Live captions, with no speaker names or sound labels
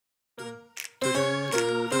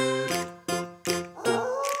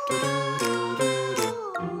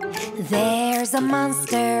There's a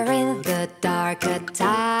monster in the dark, a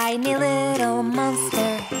tiny little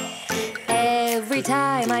monster. Every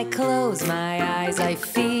time I close my eyes, I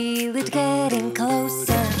feel it getting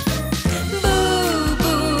closer. Boo,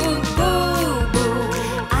 boo, boo, boo,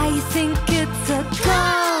 I think it's a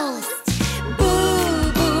ghost.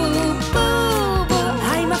 Boo, boo, boo, boo,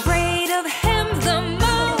 I'm afraid of him the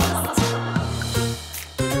most.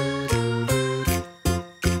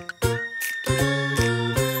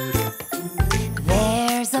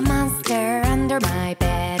 There's a monster under my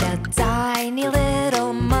bed, a tiny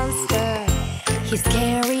little monster. He's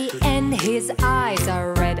scary and his eyes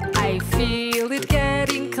are red. I feel it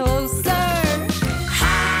getting closer. Ha,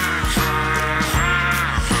 ha, ha, ha,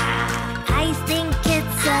 I think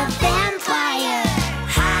it's a vampire.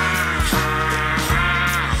 Ha, ha, ha,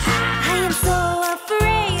 ha, I am so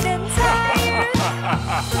afraid and tired.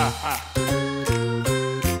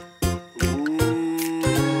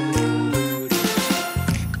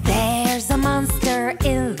 There's a monster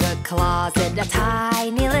in the closet, a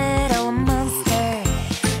tiny little monster.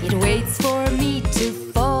 It waits for me to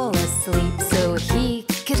fall asleep so he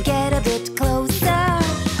could get a bit closer.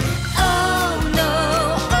 Oh no,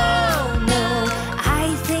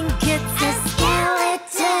 I think it's a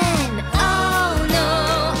skeleton. Oh no,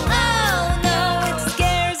 it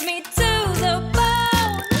scares me to the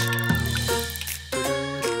bone.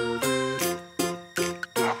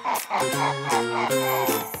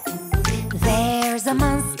 There's a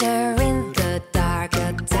monster in the dark,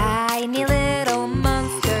 a tiny little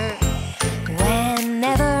monster.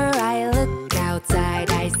 Whenever I look outside,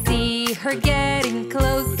 I see her getting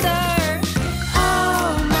closer.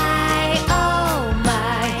 Oh my,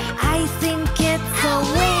 I think it's a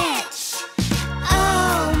witch.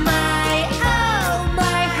 Oh my,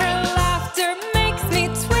 her laughter makes me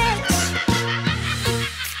twitch.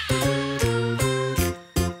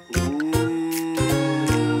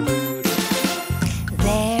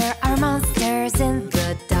 There are monsters in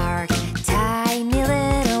the dark, tiny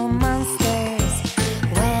little monsters.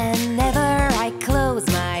 Whenever I close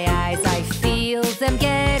my eyes, I feel them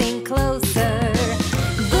getting closer.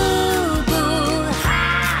 Boo, boo, ha,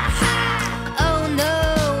 ha, oh no,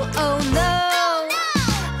 oh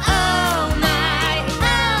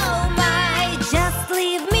my, just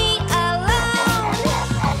leave me alone.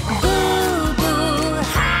 Boo, boo,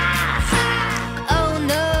 ha, ha, oh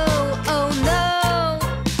no, oh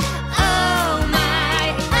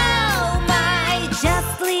my,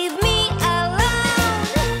 just leave me alone.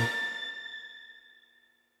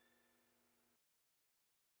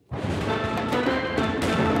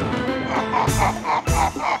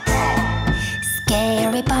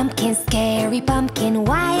 Scary pumpkin,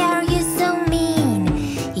 why are you so mean?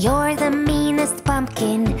 You're the meanest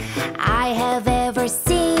pumpkin I have ever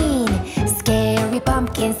seen. Scary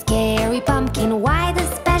pumpkin, why the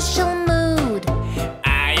special mood?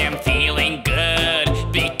 I am feeling good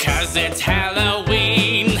because it's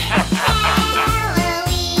Halloween.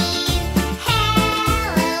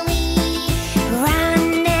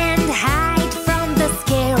 Run and hide from the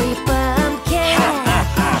scary pumpkin.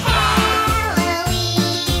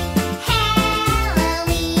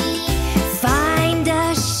 Find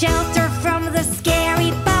a shelter from the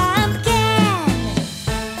scary pumpkin.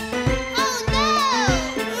 Oh no!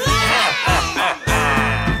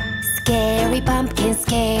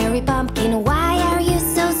 Scary pumpkin, why are you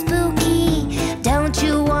so spooky? Don't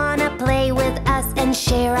you wanna play with us and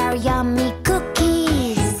share our yummy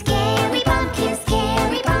cookies? Scary pumpkin,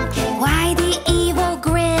 why the evil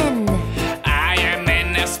grin? I am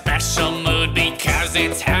in a special mood because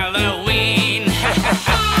it's Halloween.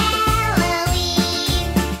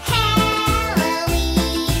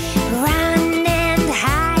 Run and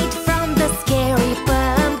hide from the scary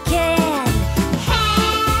pumpkin.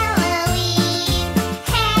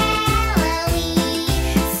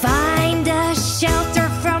 Find a shelter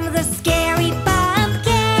from the scary pumpkin.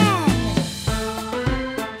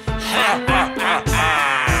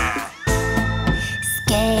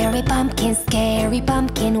 Scary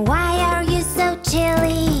pumpkin, why are you so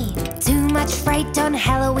chilly? Too much fright on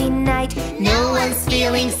Halloween night, no one's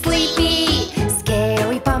feeling sleepy.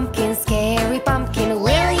 Scary pumpkin,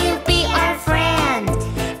 will you be our friend?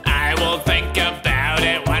 I will think about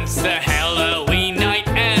it once the Halloween night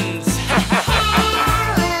ends.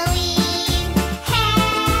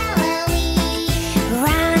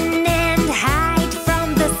 Run and hide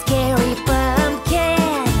from the scary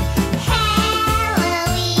pumpkin.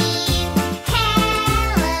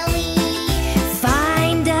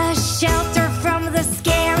 Find a shelter from the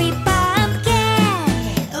scary pumpkin.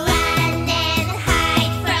 Run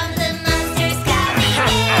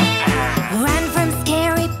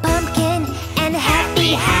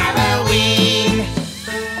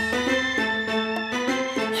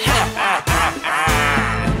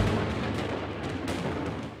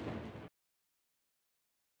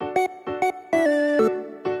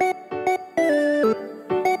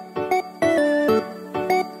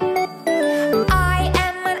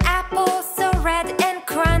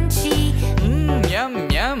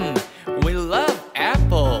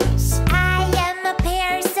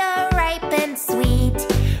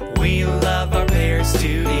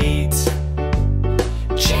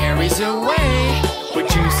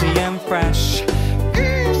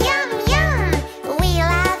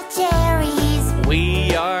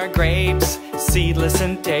tadeless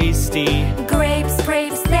and tasty. Grapes,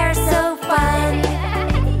 grapes, they're so fun.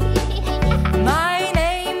 My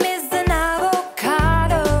name is an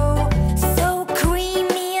avocado, so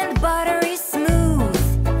creamy and buttery smooth.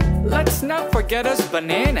 Let's not forget us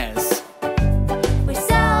bananas. We're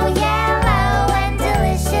so yellow and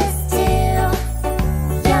delicious too.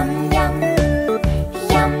 Yum, yum,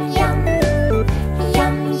 yum, yum, yum,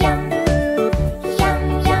 yum, yum,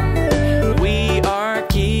 yum. We are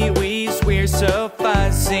kiwis, we're so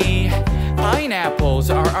fuzzy. Pineapples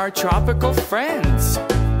are our tropical friends.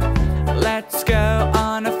 Let's go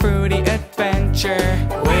on a fruity adventure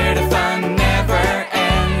where the fun never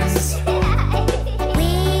ends.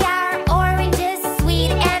 We are oranges,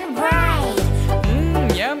 sweet and bright.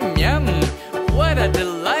 Yum, yum, what a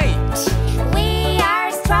delight. We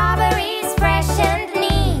are strawberries, fresh and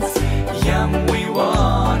neat. Yum, we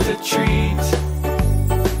want a treat.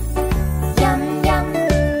 Yum, yum,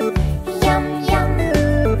 yum, yum,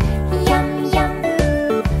 yum, yum,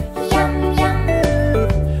 yum,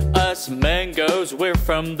 yum. Us mangoes, we're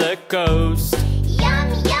from the coast. Yum,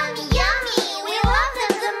 yum, yummy, we love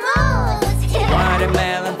them the most.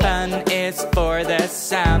 Watermelon fun is for the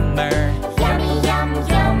summer. Yummy, yum,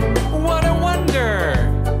 yum. What a wonder!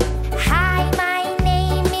 Hi, my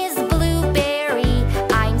name is Blueberry.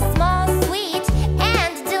 I'm small, sweet,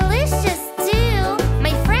 and delicious too.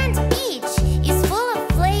 My friend Peach is full of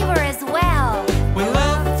flavor as well. We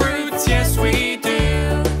love fruits, yes we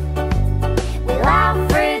do. We love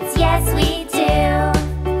fruits, yes we do.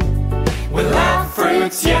 We love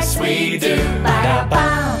fruits, yes we do. Ba-da-bum.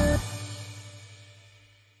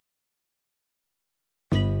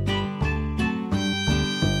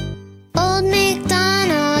 Old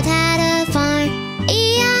MacDonald had a farm,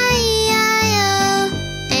 E-I-E-I-O.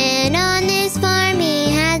 And on his farm he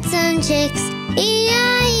had some chicks,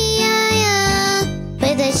 E-I-E-I-O.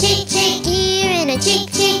 With a chick chick here and a chick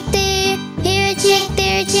chick there, here a chick,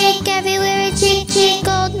 there a chick, everywhere a chick chick.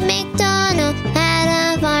 Old MacDonald had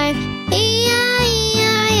a farm, E-I-E-I-O.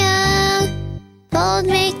 Old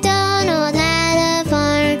MacDonald had a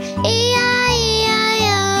farm,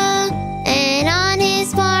 E-I-E-I-O. And on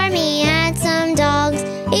his farm he had some dogs,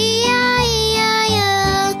 E-I-E-I-O.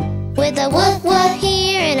 With a woof woof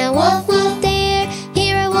here and a woof woof there,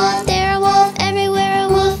 here a wolf, there a wolf, everywhere a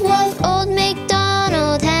woof woof. Old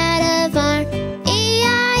MacDonald had a farm,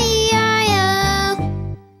 E-I-E-I-O.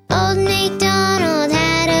 Old MacDonald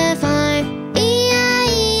had a farm,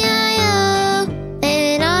 E-I-E-I-O.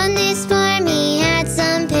 And on this farm he had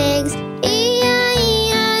some pigs,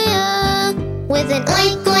 E-I-E-I-O. With an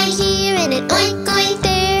oink oink here and an oink oink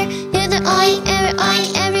there, here the oink,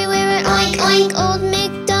 everywhere an oink oink. Old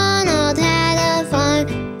MacDonald had a farm,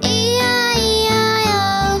 E-I-E-I-O.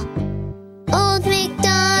 Old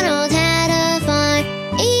MacDonald had a farm,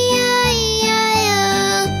 E-I-E-I-O.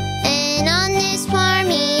 And on this farm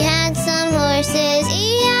he had some horses,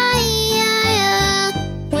 E-I-E-I-O.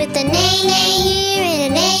 With a neigh neigh here and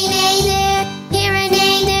a neigh neigh there, here a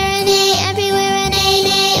neigh, there a neigh, everywhere a neigh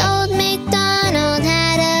neigh. Old MacDonald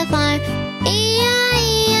had a farm,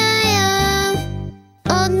 E-I-E-I-O.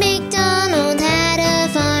 Old MacDonald had a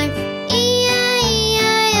farm,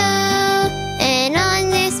 E-I-E-I-O. And on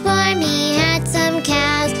this farm he had some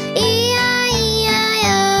cows, E-I-E-I-O.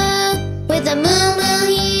 With a moo moo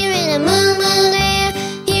here and a moo moo there,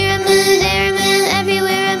 here a moo, there a moo,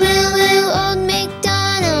 everywhere a moo moo. Old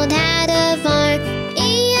MacDonald had a farm,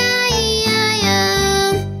 E-I-E-I-O.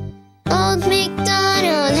 Old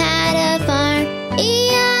MacDonald had a farm,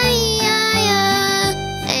 E-I-E-I-O.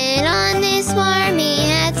 And on this farm he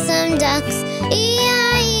had some ducks,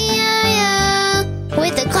 E-I-E-I-O.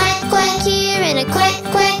 With a quack quack here and a quack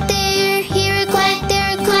quack there, here a quack,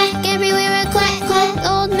 there a quack, everywhere a quack quack.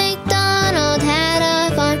 Old MacDonald had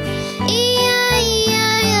a farm,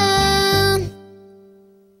 E-I-E-I-O.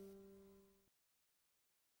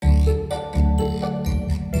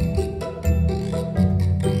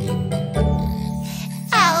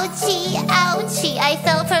 Ouchie, ouchie, I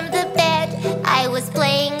fell from the bed. I was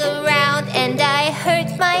playing around and I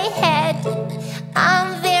hurt my head.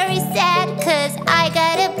 I'm very sad 'cause I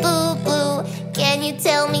got a boo-boo. Can you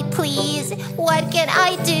tell me please, what can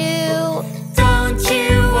I do? Don't you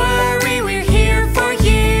worry, we're here for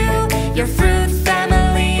you. Your fruit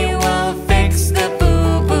family will fix the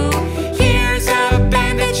boo-boo. Here's a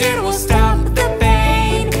bandage, it will stop the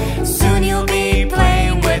pain. Soon you'll be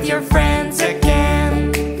playing with your friends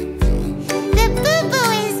again. The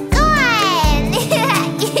boo-boo is gone!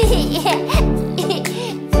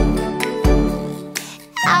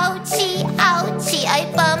 Ouchie, ouchie, I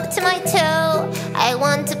bumped my toe. I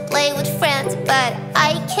want to play with friends, but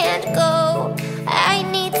I can't go. I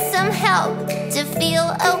need some help to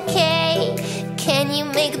feel okay. Can you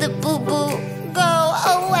make the boo-boo go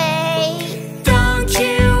away?